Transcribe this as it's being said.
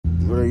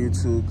What are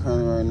YouTube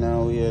coming right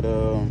now? We at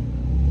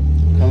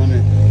coming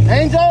in.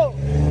 Angel!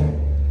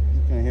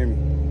 You can't hear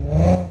me.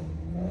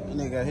 That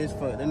nigga got his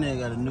fuck. That nigga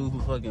got a new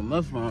fucking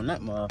muffler on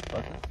that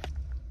motherfucker.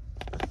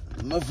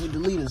 The muffler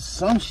deleted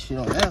some shit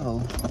on that hoe.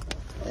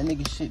 That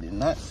nigga shit did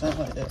not sound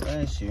like that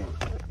last year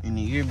and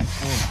the year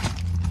before.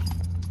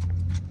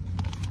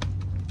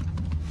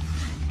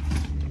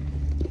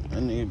 That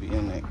nigga be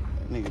in that.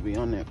 Nigga be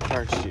on that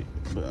car shit,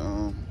 but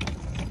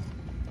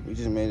we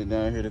just made it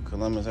down here to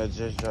Columbus. I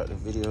just dropped the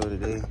video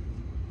today.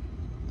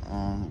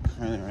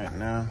 Currently right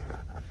now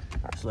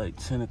it's like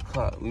 10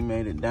 o'clock. We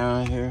made it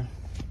down here.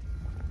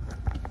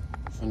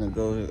 Finna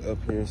go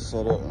up here,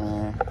 set up,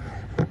 man.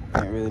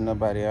 Ain't really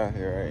nobody out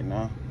here right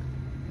now.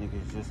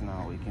 Niggas just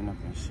now waking up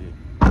and shit.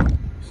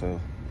 So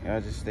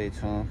y'all just stay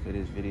tuned for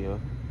this video.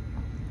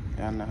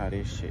 Y'all know how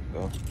this shit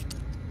go.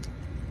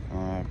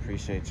 I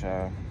appreciate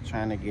y'all.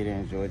 Trying to get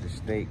in Georgia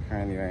State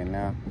currently right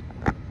now.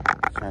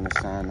 Trying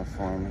to sign the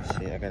form and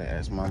shit. I gotta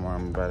ask my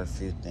mom about a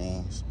few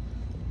things,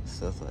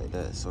 stuff like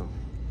that. So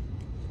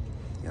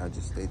y'all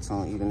just stay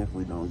tuned. Even if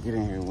we don't get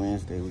in here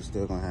Wednesday, we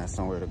still gonna have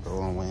somewhere to go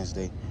on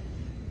Wednesday.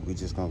 We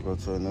just gonna go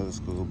to another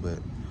school, but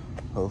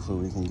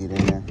hopefully we can get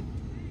in there.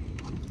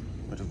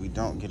 But if we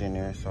don't get in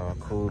there, it's all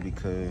cool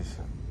because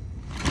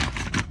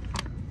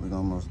we're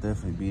gonna most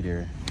definitely be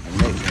there the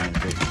next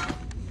Wednesday.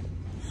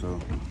 So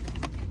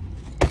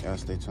y'all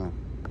stay tuned.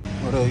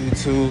 What up,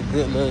 YouTube?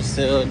 Good little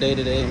sale day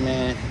today,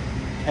 man.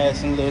 Had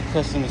some little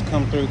customers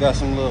come through, got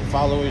some little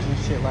followers and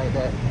shit like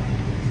that.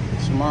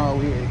 Tomorrow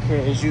we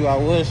encourage you. I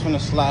was finna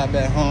slide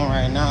back home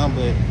right now,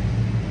 but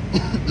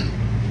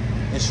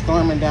it's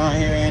storming down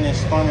here and it's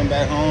storming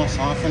back home,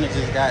 so I'm finna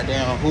just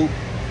goddamn hoop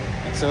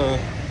until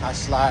I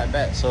slide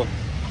back. So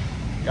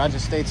y'all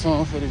just stay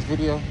tuned for this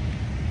video.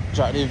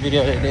 Drop this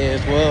video today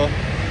as well.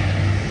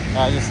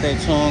 Y'all just stay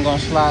tuned. Gonna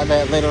slide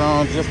back later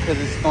on just because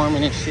it's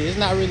storming and shit. It's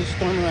not really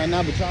storming right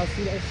now, but y'all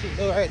see that shit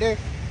though right there?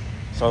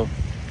 So,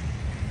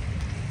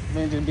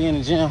 man, just be in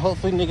the gym.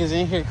 Hopefully niggas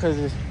in here because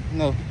it's, you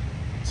know,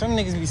 some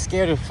niggas be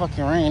scared of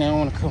fucking rain. They don't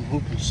want to come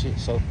hoop and shit.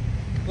 So,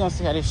 we're gonna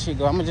see how this shit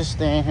go. I'm gonna just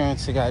stay in here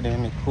until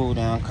goddamn it cool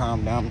down,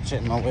 calm down. I'm gonna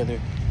check my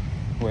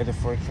weather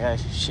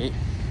forecast and shit.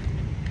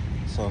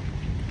 So,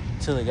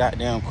 until it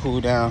goddamn cool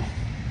down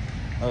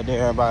up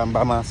there by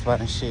my spot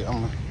and shit,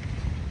 I'm gonna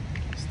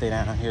stay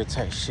down here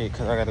type shit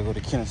because I gotta go to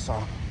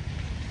Kennesaw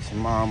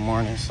tomorrow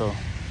morning. So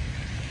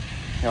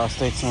y'all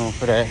stay tuned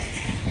for that.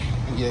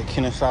 Yeah,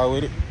 Kennesaw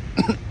with it.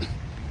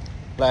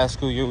 Last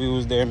school year we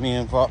was there, me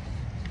and Vaught.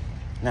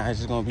 Now it's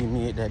just gonna be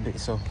me at that bit.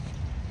 So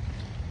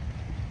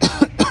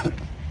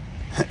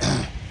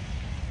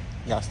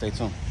y'all stay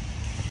tuned.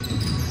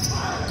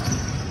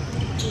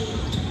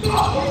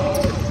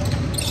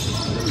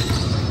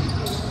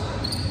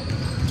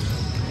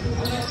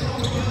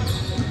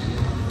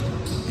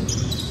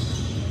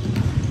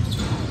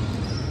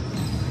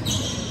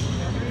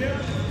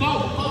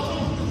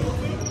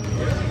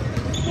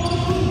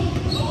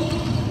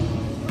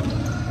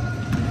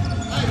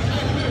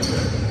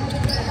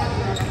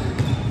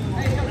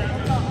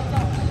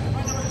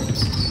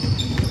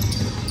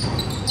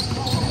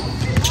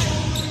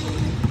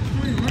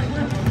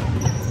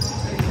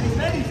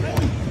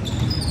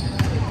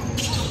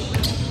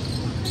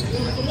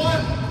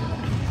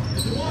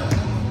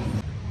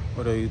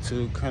 What up,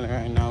 YouTube? Currently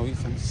right now, we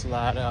finna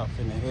slide out,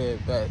 finna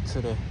head back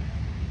to the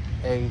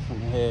A,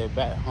 finna head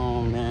back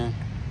home, man.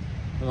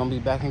 We're gonna be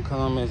back in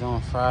Columbus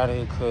on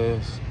Friday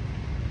because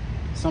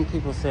some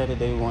people said that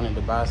they wanted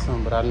to buy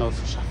some, but I know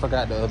for sure, I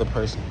forgot the other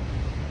person.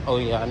 Oh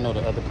yeah, I know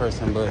the other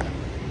person, but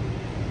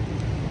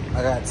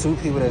I got two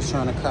people that's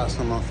trying to cop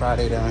some on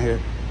Friday down here.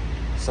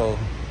 So,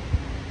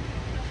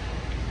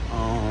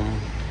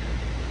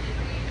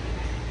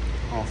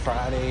 on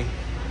Friday,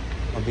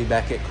 I'll be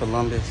back at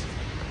Columbus.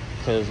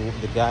 Because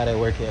the guy that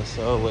work at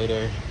Subway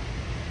there,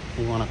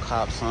 he want to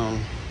cop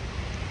some.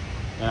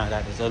 Then I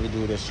got this other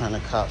dude that's trying to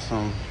cop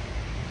some.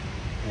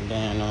 And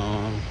then,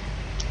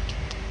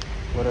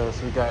 what else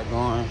we got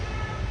going?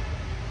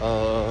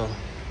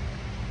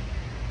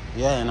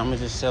 Yeah, and I'm going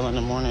to just sell in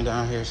the morning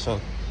down here. So,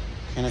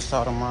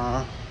 Kennesaw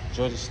tomorrow,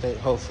 Georgia State,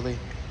 hopefully.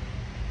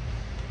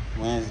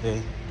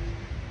 Wednesday,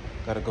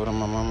 got to go to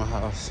my mama's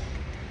house,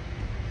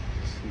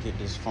 get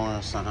this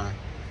form signed.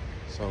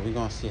 So we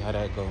gonna see how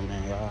that go,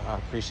 man. Y'all, I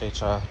appreciate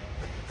y'all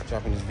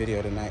dropping this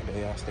video tonight, though.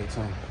 Y'all stay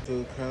tuned.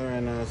 Dude, currently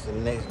right now it's the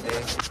next day.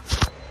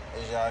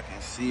 As y'all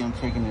can see, I'm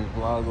taking this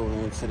vlog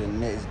over into the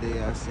next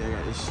day. I see I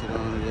got this shit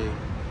on today.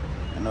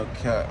 And no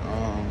cap,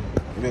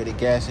 we at the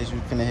gas station.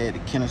 We finna head to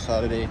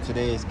Kennesaw today.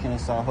 Today is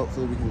Kennesaw.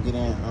 Hopefully we can get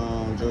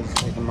in Georgia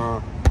State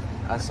tomorrow.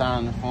 I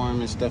signed the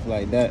form and stuff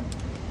like that.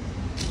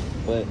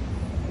 But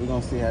we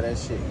gonna see how that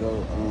shit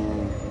go.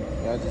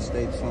 Y'all just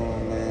stay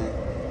tuned, man.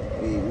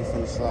 We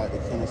finna slide to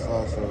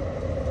Kennesaw, so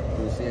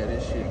we'll see how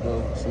this shit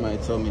go. Somebody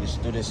told me the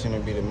student center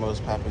be the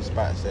most popular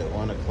spots at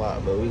 1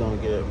 o'clock, but we gonna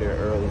get up there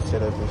early,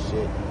 set up and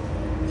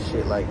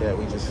shit like that.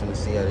 We just finna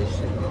see how this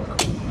shit go.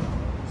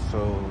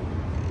 So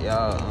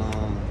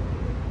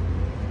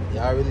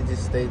y'all really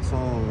just stay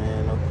tuned,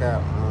 man. No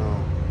cap.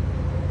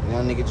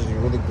 Young nigga just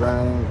really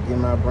grinding, get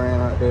my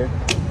brand out there.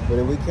 But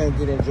if we can't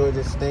get in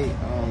Georgia State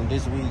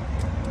this week,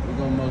 we're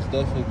gonna most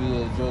definitely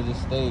be at Georgia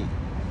State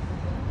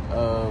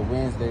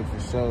Wednesday for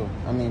sure.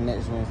 I mean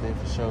next Wednesday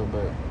for sure.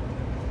 But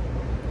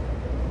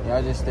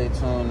y'all just stay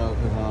tuned though,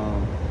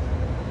 cause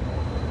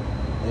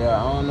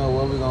yeah, I don't know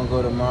where we're gonna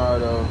go tomorrow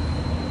though.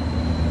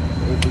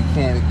 If we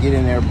can't get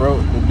in there, bro.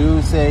 The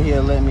dude said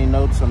he'll let me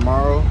know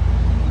tomorrow,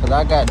 cause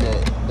I got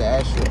the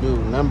actual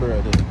dude number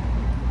of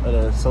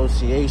the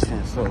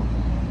association. So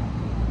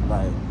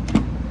like,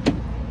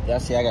 y'all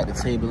see, I got the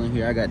table in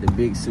here. I got the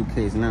big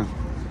suitcase now,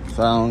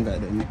 so I don't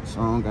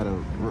gotta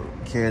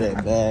carry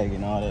that bag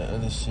and all that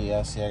other shit.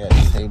 Y'all see, I got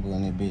the table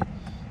in it bit.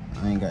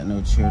 I ain't got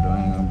no chair though.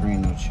 I ain't gonna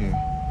bring no chair.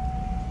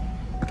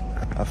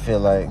 I feel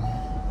like,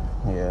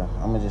 yeah,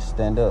 I'ma just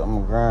stand up. I'ma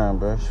grind,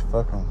 bro.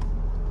 Fuck 'em.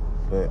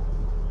 But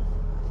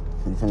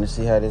you finna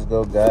see how this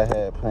go. God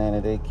had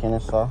planned today,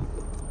 Kennesaw.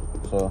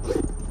 So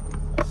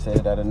I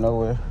said out of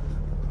nowhere.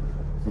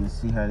 Finna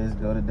see how this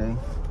go today.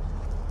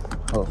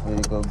 Hopefully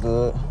it go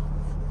good.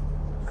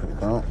 If it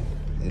don't,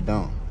 it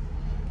don't.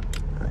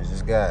 It's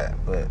just God.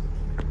 But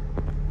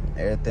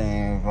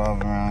everything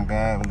revolves around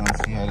God. We're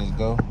gonna see how this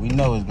go. We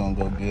know it's gonna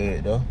go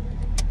good though.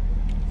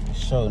 For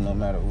sure, no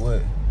matter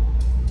what.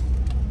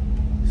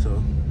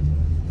 So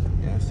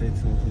yeah, stay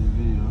tuned for the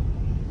video.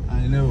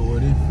 I ain't never wore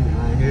this fit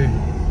right here.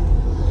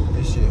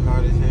 This shit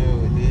hard as hell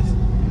with this.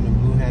 And the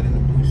blue hat and the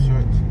blue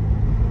shorts.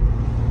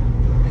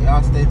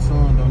 Y'all stay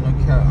tuned though, no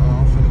cap.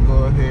 I'm finna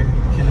go up here,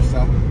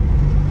 Kennesaw.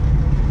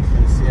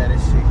 Finna see how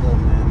this shit go,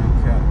 man, no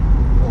cap.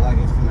 Look like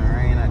it's finna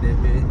rain out there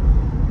bit.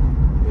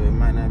 But it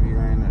might not be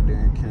raining out there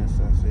in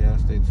Kennesaw. So y'all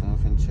stay tuned. I'm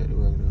finna check the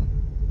weather though.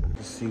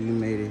 Let's see, we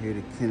made it here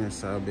to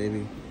Kennesaw,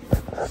 baby.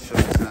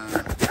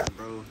 Showtime,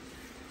 bro.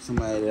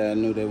 Somebody that I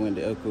knew that went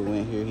to Elko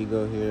went here. He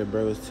go here.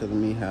 Bro was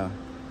telling me how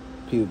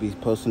people be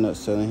posting up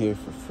selling here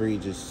for free,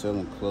 just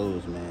selling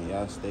clothes, man.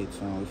 Y'all stay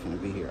tuned. We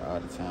finna be here all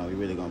the time. We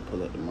really gonna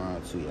pull up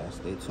tomorrow too. Y'all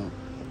stay tuned.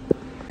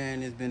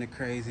 Man, it's been a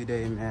crazy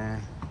day,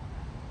 man.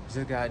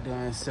 Just got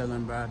done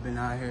selling, bro. I've been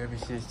out here ever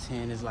since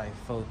 10. It's like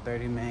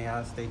 4:30, man.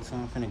 Y'all stay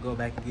tuned. Finna go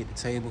back and get the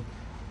table.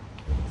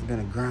 It's been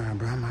a grind,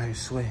 bro. I'm out here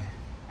sweating.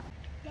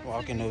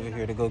 Walking over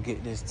here to go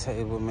get this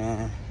table,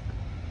 man.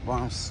 Boy,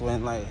 I'm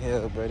sweating like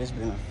hell, bro. This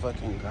been a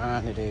fucking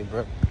grind today,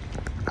 bro.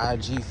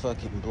 IG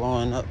fucking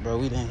blowing up, bro.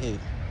 We done hit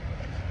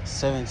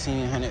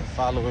 1,700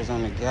 followers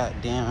on the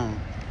goddamn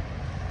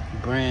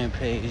brand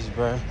page,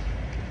 bro.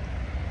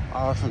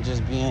 All from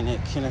just being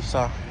at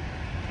Kennesaw.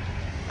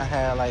 I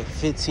had like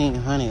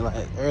 1,500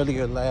 like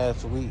earlier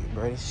last week,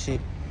 bro. This shit,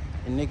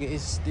 and nigga,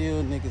 it's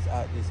still niggas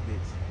out this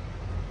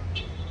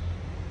bitch.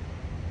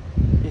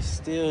 It's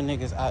still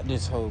niggas out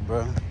this hole,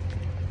 bro.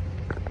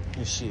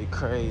 This shit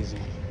crazy.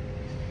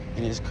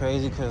 And it's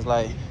crazy cause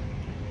like,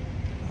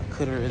 I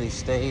could've really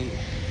stayed,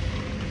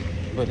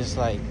 but it's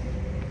like,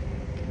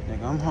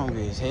 nigga, I'm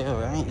hungry as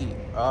hell. I ain't eat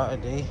all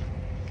day.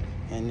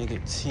 And nigga,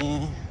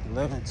 10,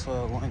 11,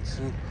 12, 1,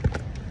 2,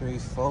 3,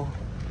 4.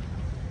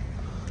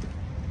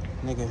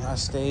 Nigga, I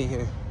stayed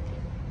here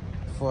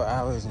 4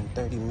 hours and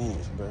 30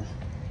 minutes, bro.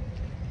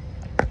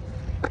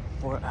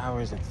 4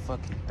 hours and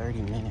fucking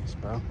 30 minutes,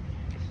 bro.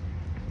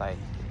 Like,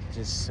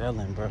 just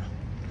selling, bro.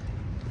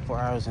 4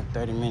 hours and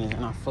 30 minutes.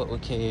 And I fuck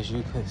with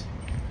KSU because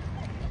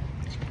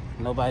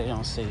nobody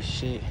don't say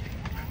shit.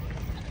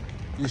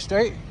 You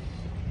straight?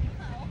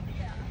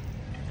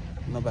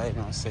 Nobody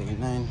don't say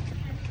nothing.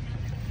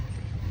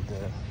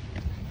 The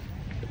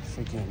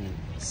freaking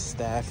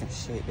staff and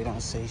shit, they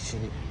don't say shit.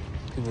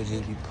 People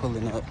just be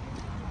pulling up,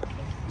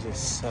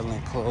 just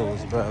selling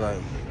clothes, bro.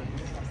 Like,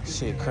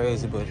 shit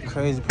crazy. But the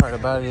crazy part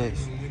about it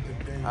is,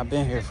 I've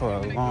been here for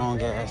a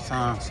long ass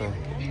time, so,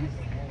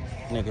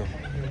 nigga,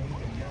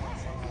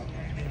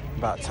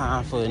 about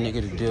time for a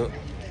nigga to dip.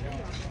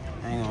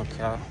 I ain't gonna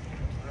count.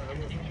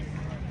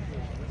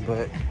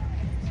 But,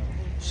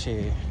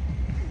 shit,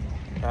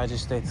 y'all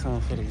just stay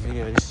tuned for the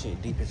video. This shit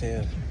deep as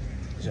hell,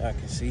 as y'all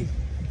can see.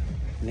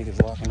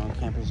 Niggas walking on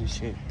campus and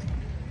shit.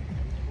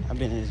 I've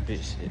been in this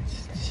bitch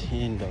since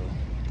 10 though.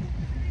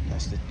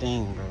 That's the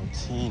thing, bro.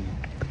 10.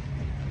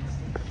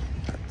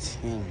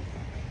 10.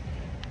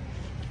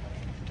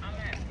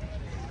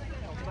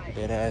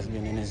 Dead ass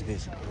been in this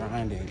bitch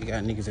grinding. You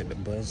got niggas at the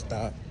bus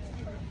stop.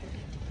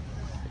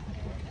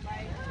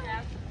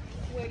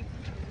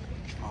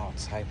 All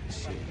type of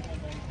shit.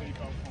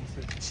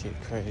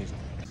 Shit crazy.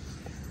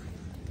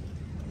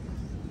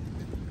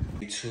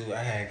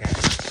 I had got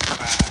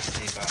I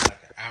say about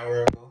like an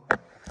hour ago.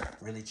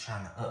 Really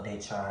trying to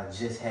update y'all. I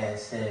just had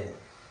said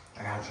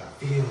I gotta drop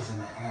videos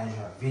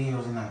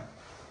tonight.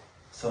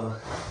 So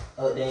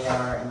update y'all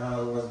right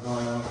now what's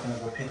going on. I'm finna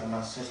go pick up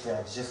my sister.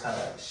 I just got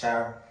out of the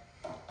shower.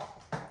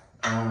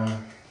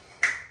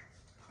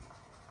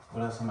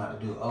 What else I'm about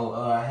to do?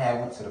 I had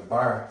went to the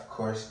bar, of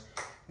course.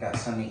 Got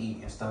something to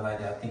eat and stuff like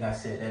that. I think I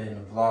said that in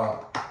the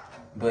vlog.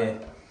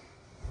 But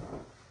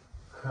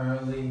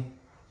currently,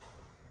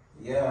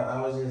 yeah, I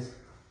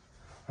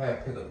had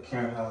to pick up the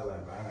camera. I was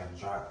like, bro, I gotta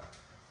drop.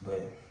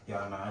 But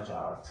y'all know I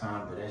drop all the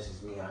time, but that's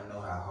just me. I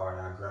know how hard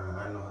I grind.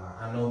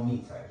 I know me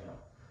type jump.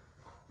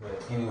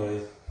 But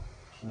anyways,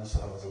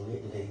 Kennesaw was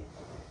lit today.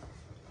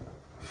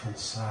 Finna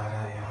slide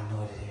out, y'all know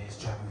what it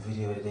is. Dropping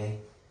video today.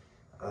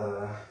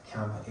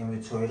 Count my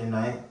inventory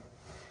tonight.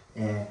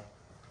 And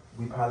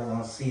we probably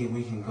gonna see if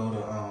we can go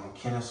to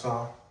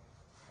Kennesaw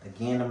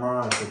again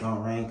tomorrow if it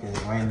don't rain, because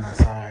it's raining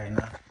outside right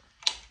now.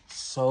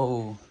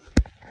 So,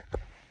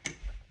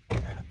 I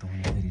gotta throw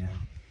in the video.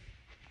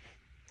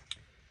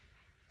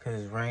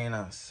 Because it's raining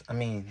outside. I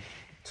mean,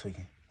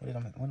 tweaking. What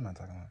am I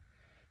talking about?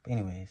 But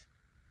anyways,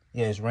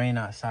 yeah, it's raining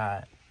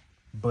outside.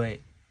 But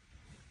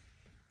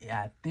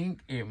yeah, I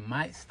think it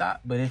might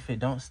stop. But if it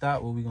don't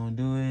stop, what we gonna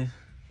do is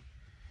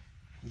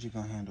we just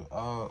gonna handle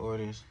all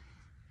orders.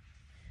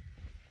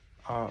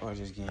 All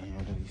orders getting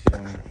handled, you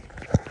feel me?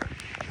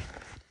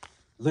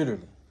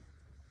 Literally.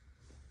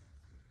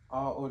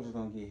 All orders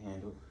gonna get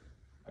handled.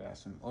 I got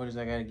some orders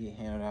I gotta get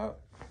handled out.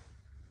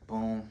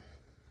 Boom.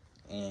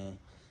 And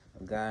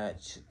God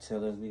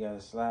tell us we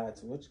gotta slide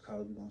to what you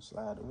call it. We gonna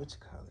slide to what you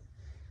call it.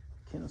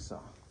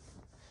 Kennesaw.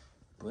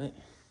 But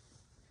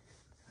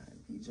I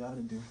need y'all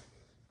to do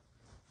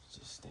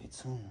just stay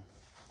tuned.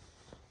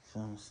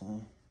 Feel what I'm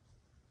saying?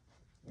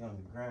 We on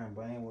the grind,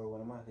 but I ain't worried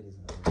what I'm out here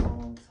in a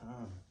long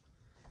time.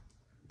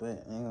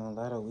 But I ain't gonna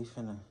lie though, we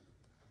finna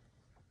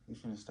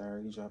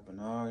start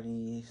redropping all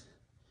these.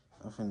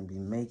 I'm finna be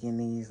making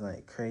these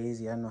like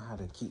crazy. I know how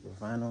to keep the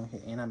vinyl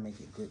here, and I make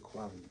it good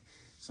quality.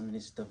 Some of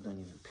this stuff don't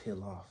even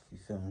peel off. You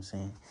feel what I'm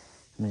saying?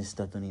 Some of this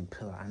stuff don't even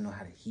peel off. I know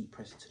how to heat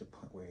press it to the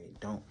point where it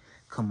don't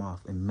come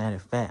off. And matter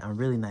of fact, I'm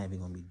really not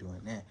even gonna be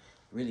doing that.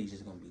 Really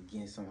just gonna be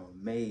getting some of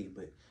them made,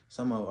 but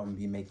some of them I'm gonna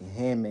be making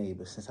handmade.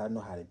 But since I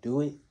know how to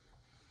do it,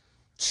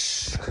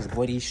 cause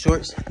boy, these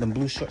shorts, them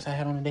blue shorts I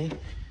had on today,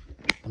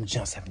 them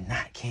jumps have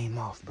not came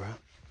off, bro.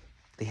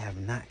 They have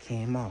not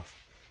came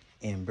off.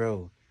 And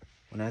bro,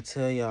 when I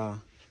tell y'all,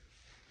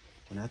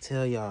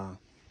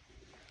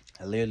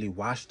 I literally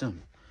washed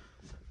them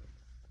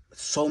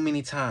so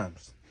many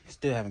times,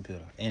 still haven't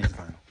peeled off, and it's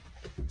vinyl.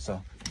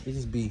 So it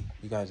just be,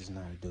 you guys just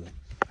know how to do it.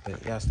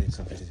 But y'all stay tuned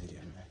for this video,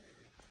 man.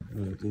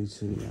 Look, dude,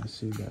 too, y'all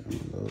see about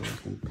them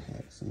loads and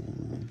packs in,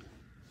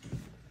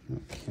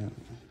 man. Count.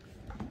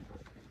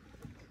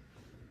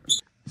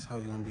 That's how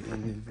we gonna be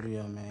in this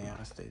video, man.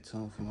 Y'all stay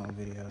tuned for more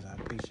videos. I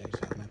appreciate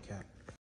y'all, man. Count.